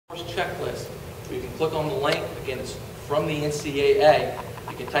checklist. You can click on the link. Again, it's from the NCAA.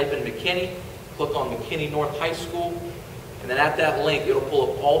 You can type in McKinney, click on McKinney North High School, and then at that link, it'll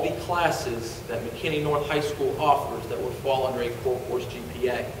pull up all the classes that McKinney North High School offers that would fall under a four-course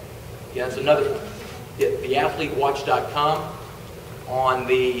GPA. Yeah, that's another one. TheAthleteWatch.com. On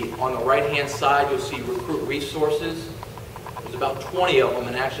the right-hand side, you'll see recruit resources. There's about 20 of them,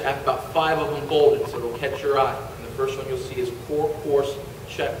 and actually I have about 5 of them bolded, so it'll catch your eye. And the first one you'll see is core course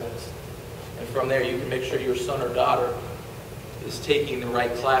checklist. And from there, you can make sure your son or daughter is taking the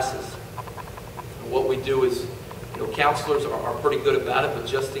right classes. And what we do is, counselors are pretty good about it, but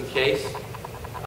just in case,